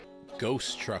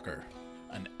Ghost Trucker,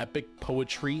 an epic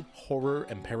poetry, horror,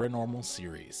 and paranormal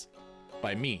series.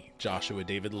 By me, Joshua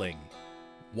David Ling.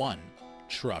 1.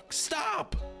 Truck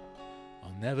Stop!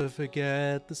 I'll never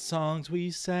forget the songs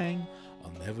we sang.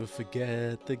 I'll never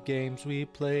forget the games we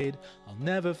played. I'll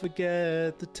never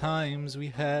forget the times we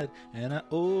had, and I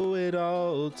owe it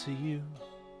all to you.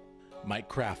 Mike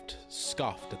Kraft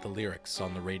scoffed at the lyrics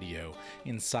on the radio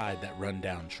inside that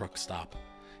rundown truck stop.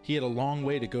 He had a long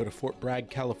way to go to Fort Bragg,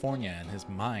 California, and his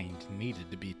mind needed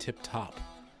to be tip-top.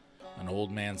 An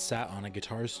old man sat on a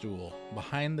guitar stool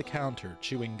behind the counter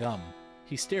chewing gum.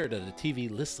 He stared at a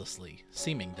TV listlessly,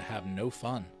 seeming to have no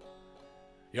fun.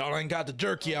 "Y'all ain't got the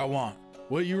jerky I want.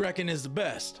 What you reckon is the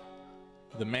best?"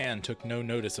 The man took no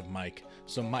notice of Mike,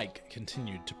 so Mike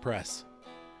continued to press.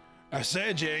 "I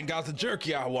said you ain't got the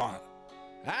jerky I want."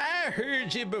 "I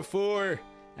heard you before.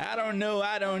 I don't know,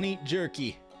 I don't eat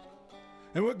jerky."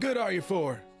 "And what good are you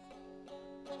for?"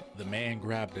 The man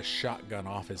grabbed a shotgun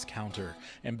off his counter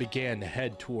and began to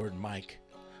head toward Mike.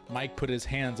 Mike put his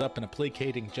hands up in a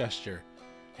placating gesture.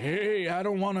 "Hey, I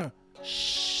don't want to..."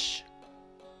 "Shh!"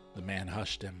 The man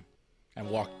hushed him and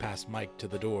walked past Mike to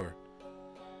the door.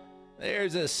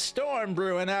 "There's a storm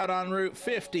brewing out on Route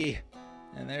 50,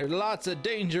 and there's lots of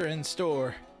danger in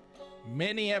store.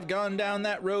 Many have gone down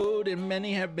that road, and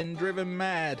many have been driven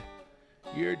mad.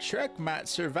 Your truck might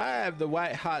survive the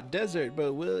white-hot desert,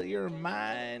 but will your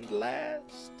mind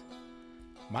last?"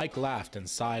 Mike laughed and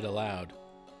sighed aloud.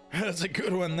 "That's a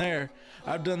good one there.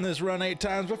 I've done this run 8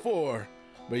 times before,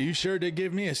 but you sure did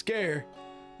give me a scare.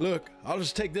 Look, I'll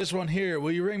just take this one here.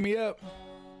 Will you ring me up?"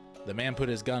 The man put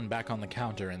his gun back on the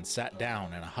counter and sat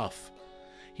down in a huff.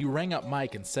 He rang up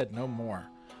Mike and said no more.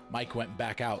 Mike went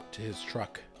back out to his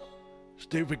truck.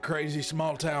 "Stupid, crazy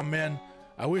small-town men.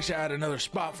 I wish I had another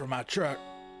spot for my truck."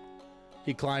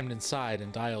 He climbed inside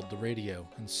and dialed the radio,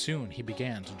 and soon he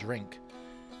began to drink.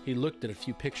 He looked at a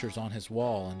few pictures on his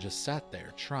wall and just sat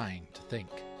there trying to think.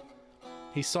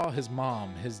 He saw his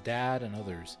mom, his dad, and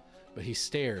others, but he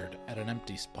stared at an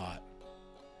empty spot.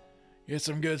 "Get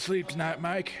some good sleep tonight,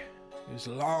 Mike. There's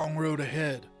a long road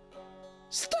ahead."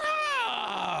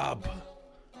 "Stop!"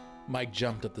 Mike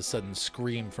jumped at the sudden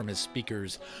scream from his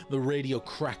speakers. The radio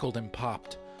crackled and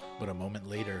popped. But a moment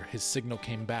later, his signal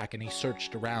came back and he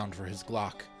searched around for his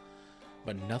Glock.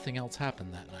 But nothing else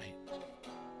happened that night.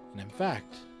 And in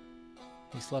fact,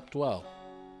 he slept well.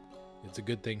 It's a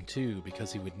good thing too,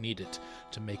 because he would need it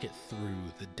to make it through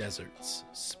the desert's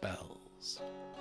spells.